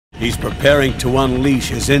He's preparing to unleash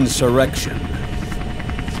his insurrection.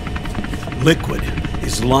 Liquid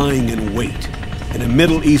is lying in wait in a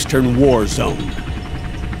Middle Eastern war zone.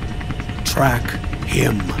 Track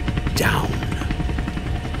him down.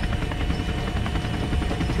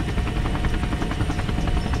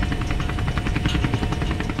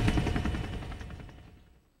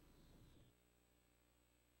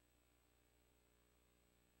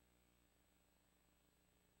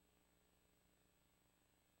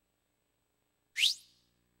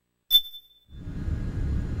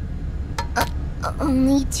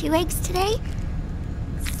 Only 2 eggs today?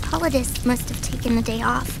 Solidus must have taken the day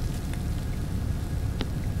off.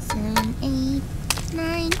 7, 8,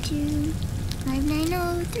 9, 2, 5, 9,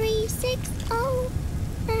 0, 3, 6, 0,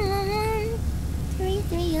 1, 3,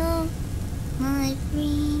 3, 0, 5,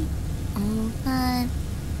 3, 0, 5,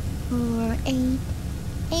 4, 8,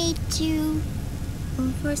 8, 2, 4,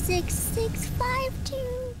 4, 6, 6, 5, 2.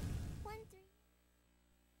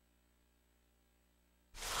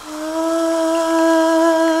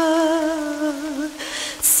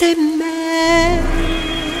 C'est mère.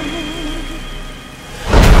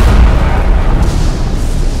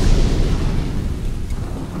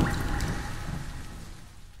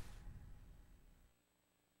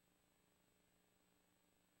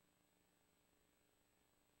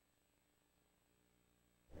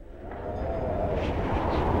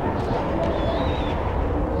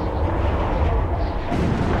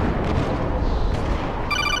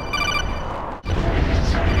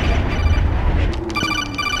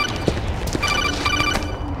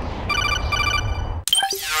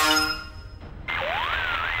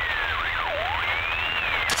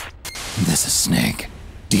 This is Snake.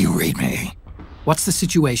 Do you read me? What's the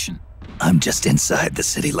situation? I'm just inside the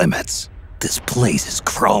city limits. This place is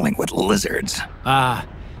crawling with lizards. Ah,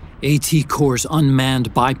 AT Corps'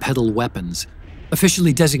 unmanned bipedal weapons.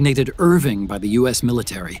 Officially designated Irving by the US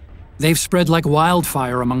military. They've spread like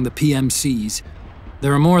wildfire among the PMCs.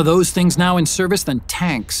 There are more of those things now in service than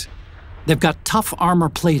tanks. They've got tough armor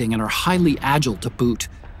plating and are highly agile to boot.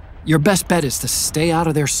 Your best bet is to stay out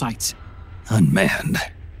of their sights. Unmanned.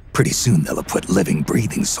 Pretty soon they'll have put living,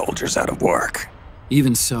 breathing soldiers out of work.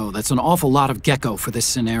 Even so, that's an awful lot of gecko for this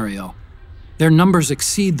scenario. Their numbers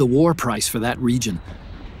exceed the war price for that region.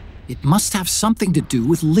 It must have something to do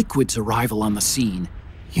with Liquid's arrival on the scene.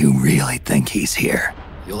 You really think he's here?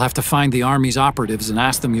 You'll have to find the Army's operatives and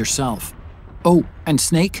ask them yourself. Oh, and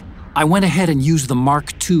Snake, I went ahead and used the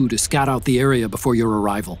Mark II to scout out the area before your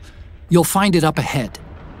arrival. You'll find it up ahead.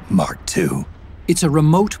 Mark II? It's a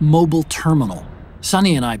remote mobile terminal.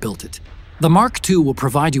 Sonny and I built it. The Mark II will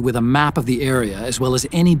provide you with a map of the area as well as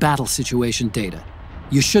any battle situation data.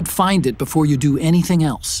 You should find it before you do anything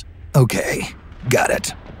else. Okay, got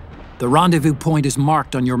it. The rendezvous point is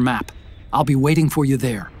marked on your map. I'll be waiting for you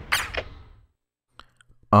there.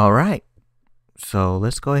 Alright, so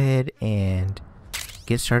let's go ahead and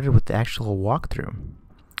get started with the actual walkthrough.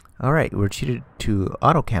 Alright, we're treated to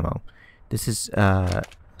auto camo. This is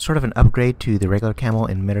sort of an upgrade to the regular camo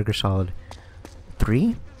in Metal Gear Solid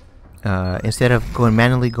 3. Instead of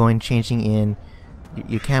manually changing in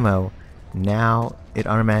your camo, now it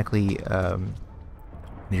automatically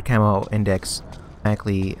your camo index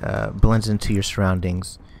automatically blends into your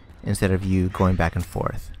surroundings instead of you going back and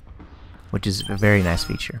forth, which is a very nice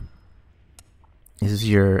feature. This is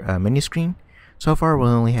your menu screen. So far we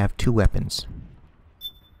only have 2 weapons.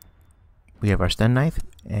 We have our stun knife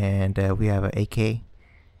and we have an AK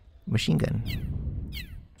machine gun.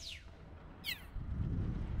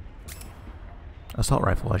 Assault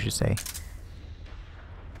rifle, I should say.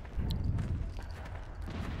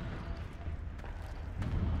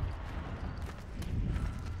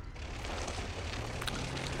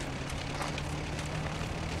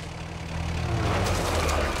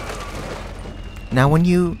 Now when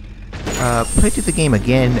you play through the game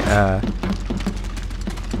again,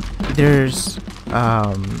 there's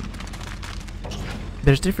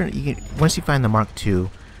different, once you find the Mark II,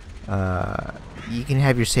 you can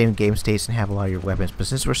have your same game states and have a lot of your weapons, but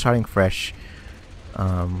since we're starting fresh,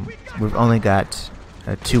 we've only got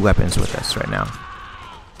 2 weapons with us right now.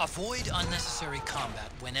 Avoid unnecessary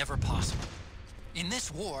combat whenever possible. In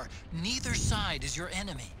this war, neither side is your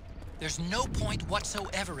enemy. There's no point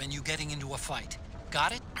whatsoever in you getting into a fight.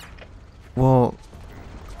 Got it? Well,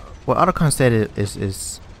 what Autocon said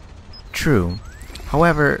is true.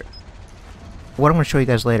 However, what I'm going to show you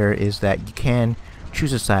guys later is that you can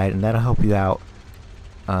choose a side, and that'll help you out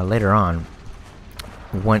later on.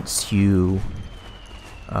 Once you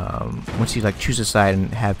like choose a side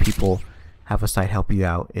and have people have a side help you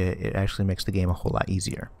out, it actually makes the game a whole lot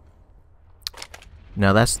easier.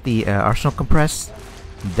 Now that's the Arsenal Compress.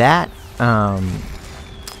 That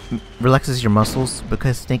relaxes your muscles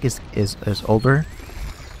because Snake is older.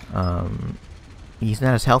 He's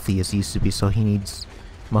not as healthy as he used to be, so he needs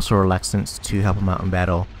muscle relaxants to help him out in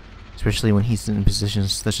battle, especially when he's in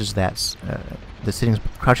positions such as that, the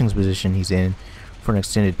crouching position he's in for an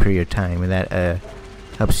extended period of time, and that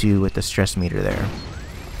helps you with the stress meter there.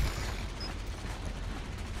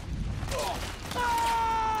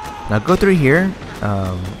 Now go through here,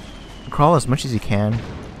 crawl as much as you can.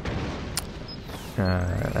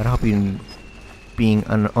 That'll help you in being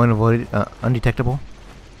undetectable.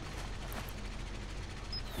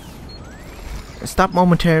 Stop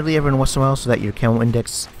momentarily every once in a while so that your camo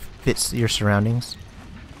index fits your surroundings.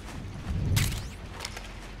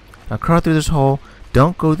 Now crawl through this hole.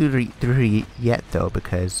 Don't go through here yet though,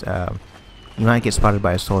 because you might get spotted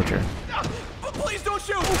by a soldier. Please don't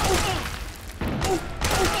shoot!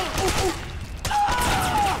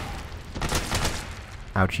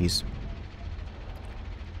 Ouchies.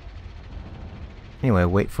 Anyway,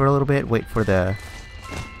 wait for a little bit. Wait for the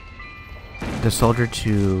soldier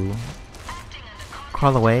to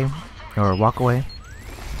crawl away or walk away.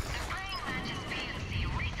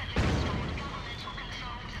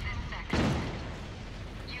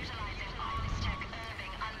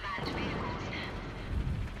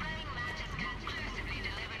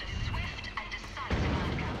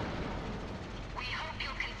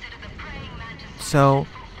 So,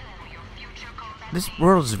 this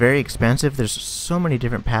world is very expansive. There's so many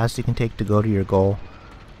different paths you can take to go to your goal.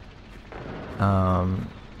 I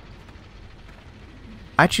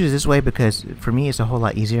choose this way because for me it's a whole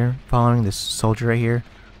lot easier following this soldier right here.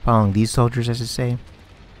 Following these soldiers, I should say.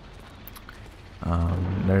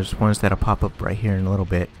 There's ones that'll pop up right here in a little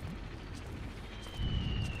bit.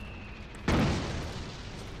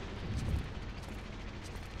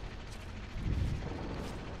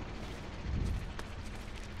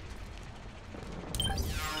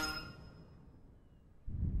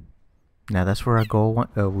 Now that's where our goal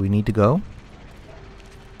we need to go.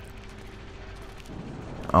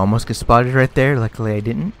 Almost get spotted right there. Luckily I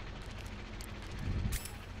didn't.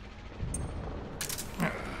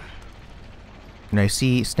 Now you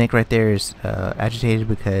see Snake right there is agitated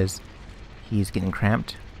because he's getting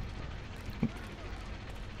cramped.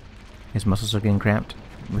 His muscles are getting cramped.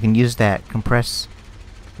 We can use that compress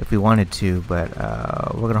if we wanted to, but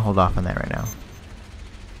we're gonna hold off on that right now.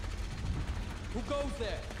 Who goes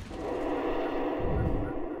there?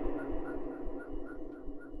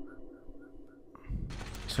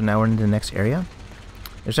 So now we're in the next area.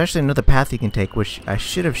 There's actually another path you can take, which I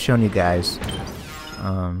should have shown you guys.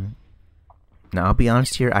 Now I'll be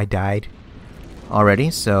honest here, I died already,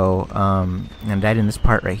 so I died in this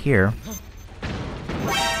part right here.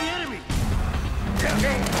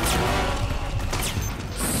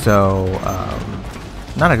 So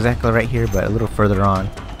not exactly right here, but a little further on.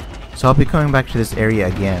 So I'll be coming back to this area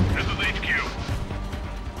again.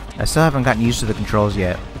 I still haven't gotten used to the controls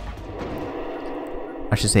yet.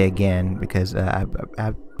 I should say again, because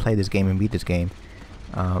I've played this game and beat this game.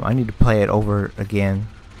 I need to play it over again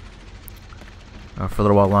for a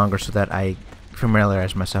little while longer so that I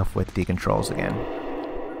familiarize myself with the controls again.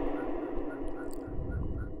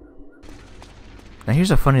 Now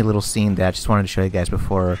here's a funny little scene that I just wanted to show you guys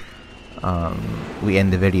before we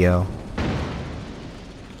end the video.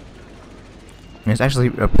 And it's actually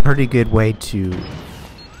a pretty good way to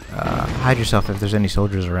hide yourself if there's any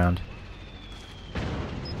soldiers around.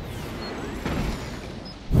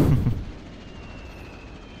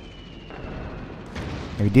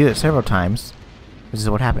 If you do it several times, this is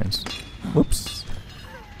what happens. Whoops.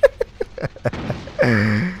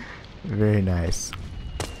 Very nice.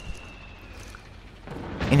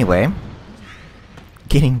 Anyway,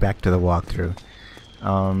 getting back to the walkthrough.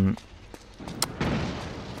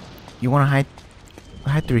 You want to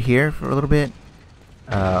hide through here for a little bit.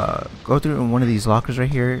 Go through one of these lockers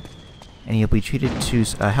right here, and you'll be treated to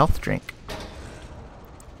a health drink.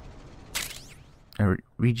 A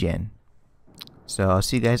regen. So I'll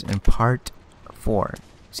see you guys in part 4.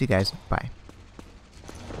 See you guys. Bye.